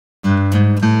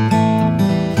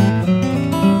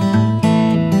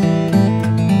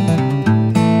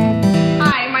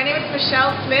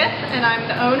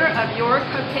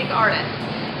cupcake artist,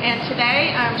 and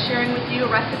today I'm sharing with you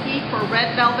a recipe for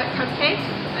red velvet cupcakes.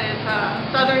 It's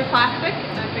southern classic.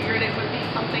 I figured it would be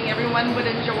something everyone would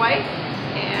enjoy,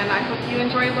 and I hope you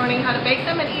enjoy learning how to bake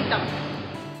them and eat them.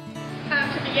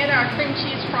 To begin our cream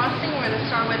cheese frosting, we're going to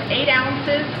start with 8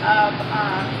 ounces of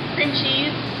cream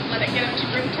cheese. Let it get up to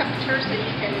room temperature so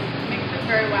you can mix it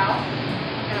very well.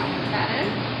 And I'll put that in.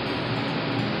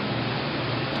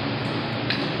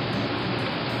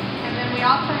 And then we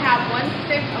also have 1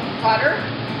 stick of butter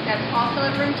that's also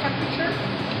at room temperature.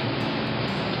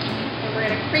 And we're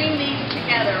going to cream these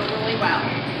together really well.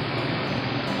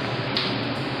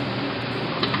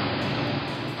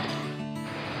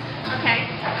 Okay,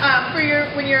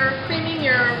 when you're creaming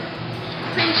your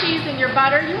cream cheese and your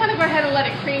butter, you want to go ahead and let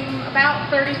it cream about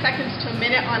 30 seconds to a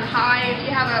minute on high. If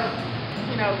you have a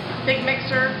big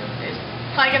mixer, it's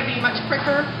probably going to be much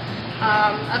quicker.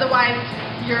 Otherwise,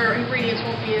 your ingredients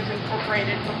won't be as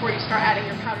incorporated before you start adding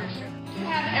your powdered sugar. You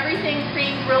have everything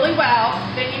creamed really well,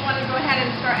 then you want to go ahead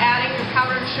and start adding your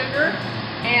powdered sugar.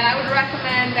 And I would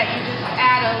recommend that you just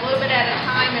add a little bit at a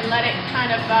time and let it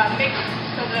kind of mix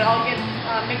so that it all gets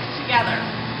mixed together.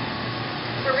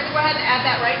 We're going to go ahead and add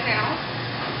that right now.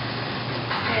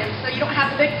 And so you don't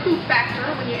have the big poof factor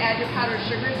when you add your powdered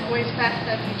sugar. It's always best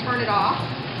that you turn it off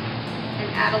and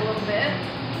add a little bit.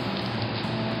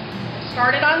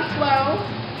 Start it on slow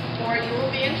or you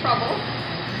will be in trouble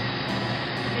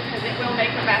because it will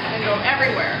make a mess and go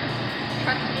everywhere.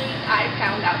 Trust me, I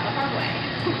found out the hard way.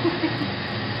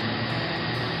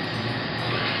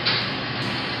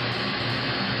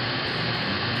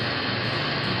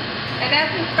 And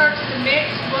as it starts to mix,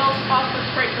 we'll also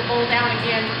scrape the bowl down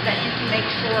again so that you can make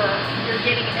sure you're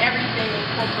getting everything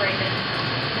incorporated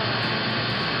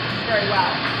very well.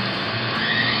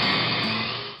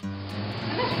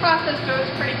 And this process goes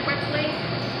pretty quickly.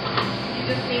 You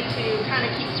just need to kind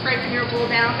of keep scraping your bowl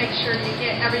down, make sure you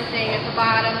get everything at the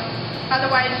bottom.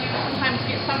 Otherwise, you sometimes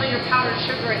get some of your powdered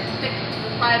sugar, it sticks to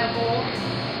the side of the bowl,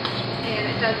 and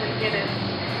it doesn't get as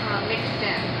mixed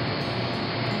in.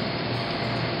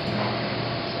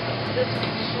 Just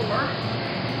make sure.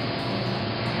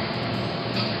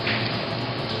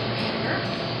 Sugar.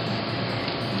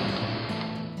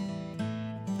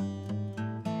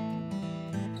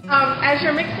 As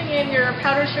you're mixing in your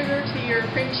powdered sugar to your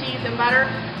cream cheese and butter,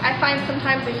 I find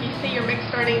sometimes if you see your mix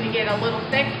starting to get a little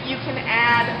thick, you can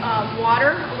add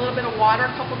water, a little bit of water,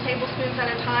 a couple tablespoons at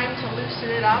a time to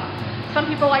loosen it up. Some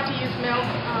people like to use milk.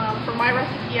 For my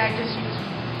recipe, I just use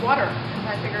water because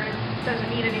I figured it doesn't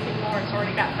need anything more. It's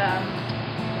already got the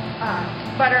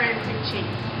butter and cream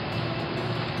cheese.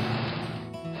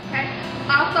 Okay.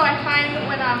 Also, I find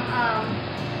when I'm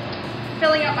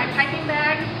filling up my piping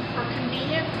bags for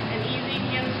convenience and easy,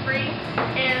 hands-free,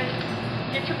 and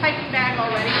get your piping bag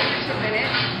all ready in just a minute.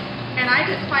 And I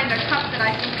just find a cup that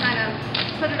I can kind of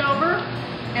put it over,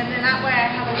 and then that way I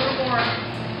have a little more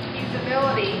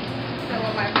usability to fill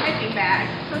up my piping bag.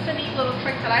 So it's a neat little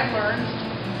trick that I've learned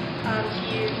to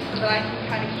use so that I can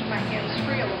kind of keep my hands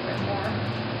free a little bit more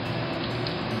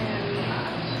and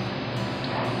not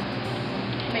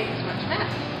make as much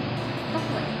mess,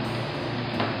 hopefully.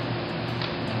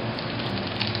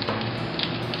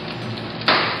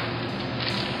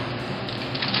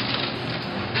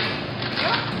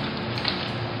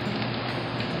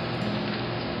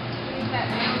 Squeeze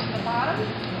that down to the bottom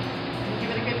and give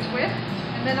it a good twist,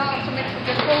 and then I'll also make a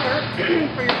good holder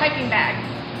for your piping bag.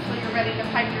 So you're ready to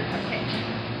pipe your cupcake.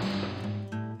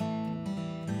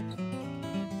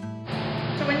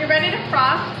 So when you're ready to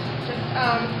frost, just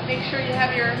make sure you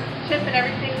have your tip and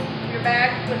everything, your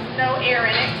bag with no air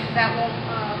in it, because that won't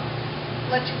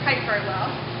let you pipe very well.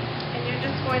 And you're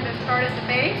just going to start at the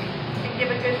base and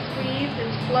give a good squeeze and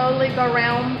slowly go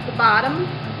around the bottom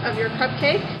of your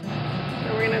cupcake.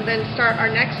 So we're going to then start our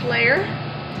next layer.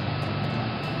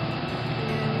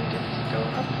 And just go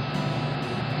up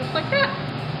just like that.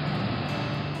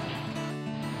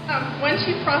 Once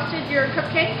you've frosted your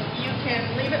cupcake, you can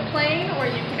leave it plain or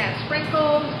you can add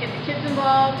sprinkles, get the kids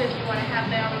involved if you want to have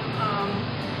them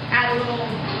add a little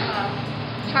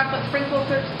chocolate sprinkles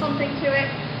or something to it.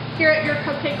 Here at Your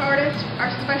Cupcake Artist,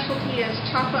 our specialty is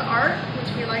chocolate art,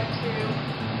 which we like to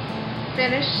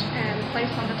finish and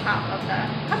place on the top of the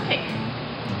cupcake.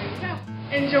 There you go.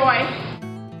 Enjoy!